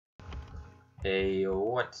Hey,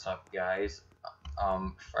 what's up guys?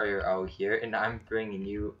 Fire out here, and I'm bringing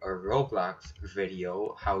you a Roblox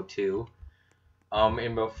video, how to.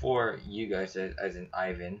 And before you guys, as in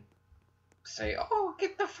Ivan, say, oh,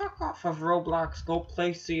 get the fuck off of Roblox, go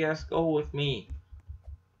play CSGO with me.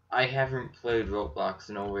 I haven't played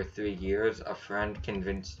Roblox in over 3 years. A friend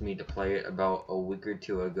convinced me to play it about a week or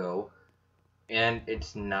two ago, and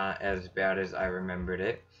it's not as bad as I remembered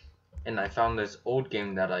it. And I found this old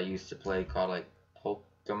game that I used to play called like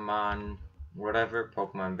Pokemon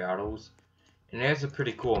Pokemon Battles. And it has a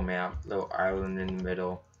pretty cool map, little island in the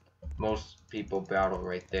middle. Most people battle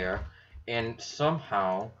right there. And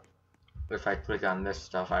somehow, if I click on this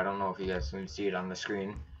stuff, I don't know if you guys can see it on the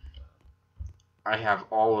screen, I have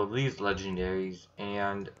all of these legendaries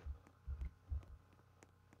and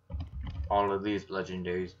all of these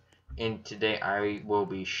legendaries. And today I will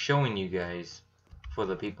be showing you guys, for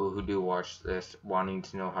the people who do watch this wanting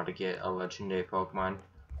to know how to get a legendary Pokemon,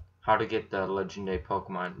 how to get the legendary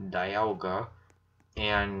Pokemon Dialga.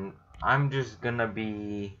 And I'm just gonna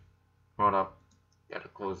be, hold up, gotta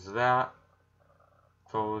close that,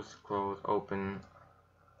 close, open.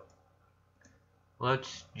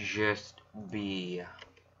 Let's just be,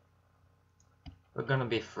 we're gonna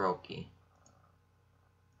be Froakie.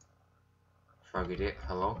 Forget it,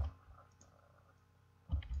 hello.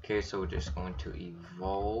 Okay, so we're just going to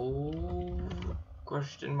evolve,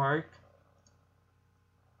 question mark.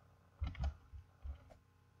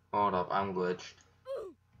 Hold up, I'm glitched.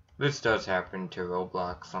 This does happen to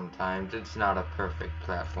Roblox sometimes. It's not a perfect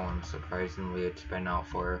platform, surprisingly. It's been out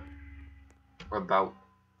for about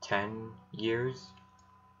 10 years.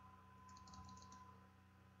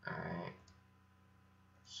 Alright.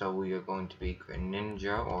 So we are going to be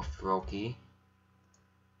Greninja or Froakie.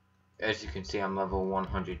 As you can see, I'm level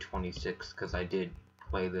 126 because I did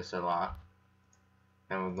play this a lot.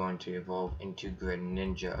 And we're going to evolve into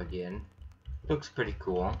Greninja again. Looks pretty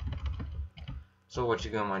cool. So what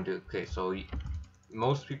you're gonna want to do? Okay, so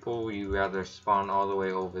most people, you rather spawn all the way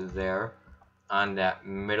over there on that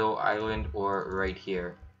middle island or right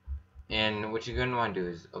here. And what you're gonna want to do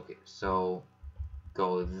is, okay, so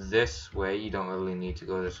go this way. You don't really need to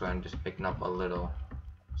go this way. I'm just picking up a little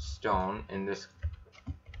stone in this.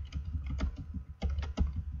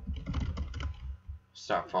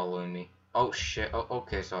 Stop following me. Oh shit. Oh,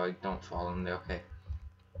 okay, so I don't follow him there. Okay.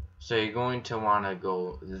 So you're going to want to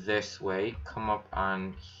go this way, come up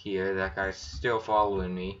on here. That guy's still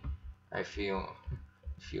following me. I feel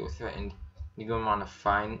threatened. You're going to want to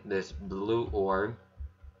find this blue orb,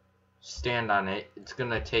 stand on it. It's going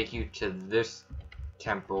to take you to this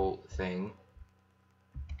temple thing.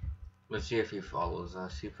 Let's see if he follows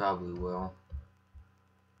us. He probably will.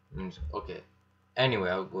 Okay.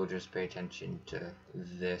 Anyway, we'll just pay attention to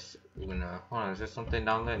this. We're gonna, hold on, is there something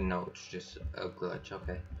down there? No, it's just a glitch.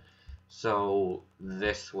 Okay. So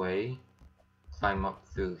this way, climb up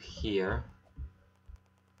through here.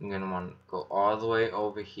 I'm gonna want to go all the way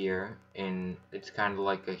over here, and it's kind of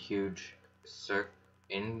like a huge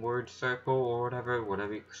inward circle or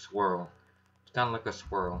whatever you swirl. It's kind of like a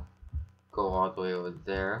swirl. Go all the way over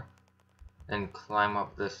there, and climb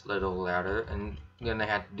up this little ladder, and you're gonna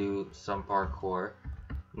have to do some parkour.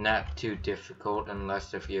 Not too difficult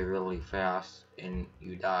unless if you're really fast and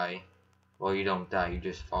you die. Well, you don't die, you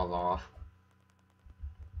just fall off.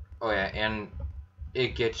 Oh yeah, and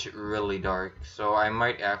it gets really dark, so I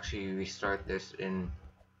might actually restart this and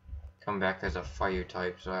come back as a fire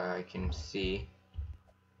type so I can see.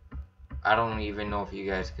 I don't even know if you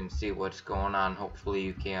guys can see what's going on. Hopefully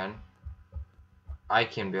you can. I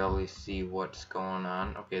can barely see what's going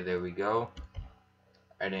on. Okay, there we go.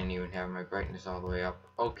 I didn't even have my brightness all the way up.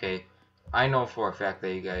 Okay, I know for a fact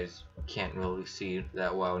that you guys can't really see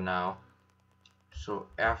that well now. So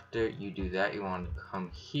after you do that, you want to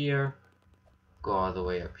come here, go all the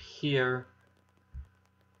way up here,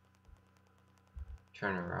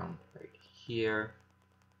 turn around right here,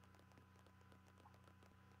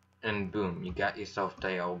 and boom, you got yourself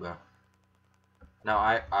Dialga. Now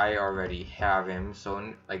I already have him,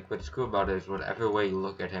 so like what's cool about it is whatever way you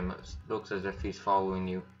look at him, it looks as if he's following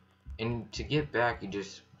you. And to get back, you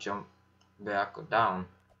just jump back or down.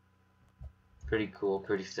 Pretty cool,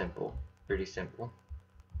 pretty simple,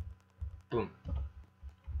 Boom.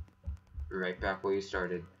 Right back where you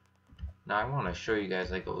started. Now I want to show you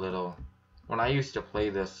guys like a little, when I used to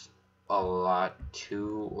play this a lot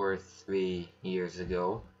 2 or 3 years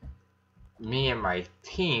ago, me and my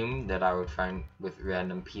team that I would find with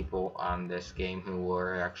random people on this game who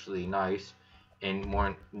were actually nice and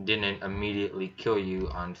didn't immediately kill you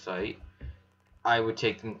on sight, I would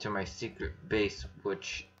take them to my secret base,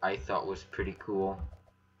 which I thought was pretty cool.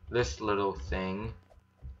 this little thing.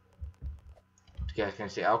 You guys can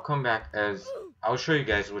see. I'll come back as I'll show you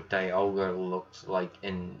guys what Dialga looks like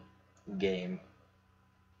in game.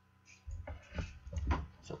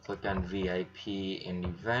 So click on VIP and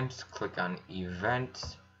events. Click on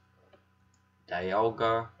events.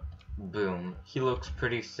 Dialga. Boom. He looks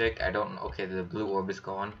pretty sick. I don't know. Okay, the blue orb is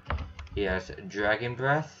gone. He has Dragon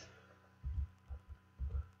Breath.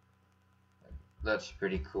 That's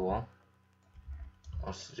pretty cool.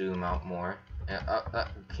 I'll zoom out more.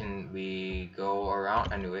 Can we go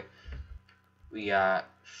around? Anyway, we got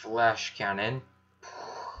Flash Cannon.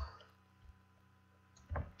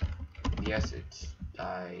 Yes, it's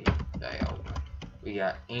Dialga. We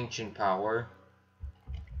got Ancient Power.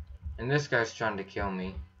 And this guy's trying to kill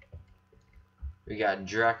me. We got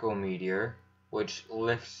Draco Meteor, which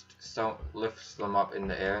lifts them up in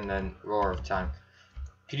the air, and then Roar of Time.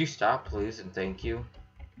 Could you stop, please, and thank you?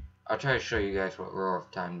 I'll try to show you guys what Roar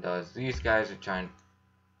of Time does. These guys are trying.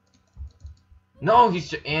 No,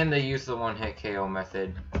 and they use the one-hit KO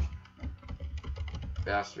method.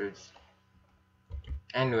 Bastards.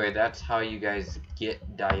 Anyway, that's how you guys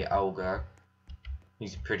get Dialga.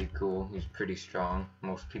 He's pretty cool. He's pretty strong.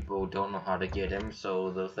 Most people don't know how to get him, so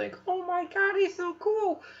they'll think, "Oh my God, he's so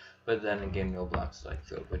cool!" But then again, Roblox like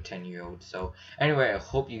filled with 10-year-olds. So anyway, I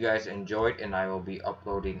hope you guys enjoyed, and I will be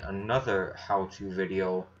uploading another how-to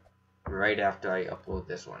video right after I upload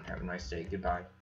this one. Have a nice day. Goodbye.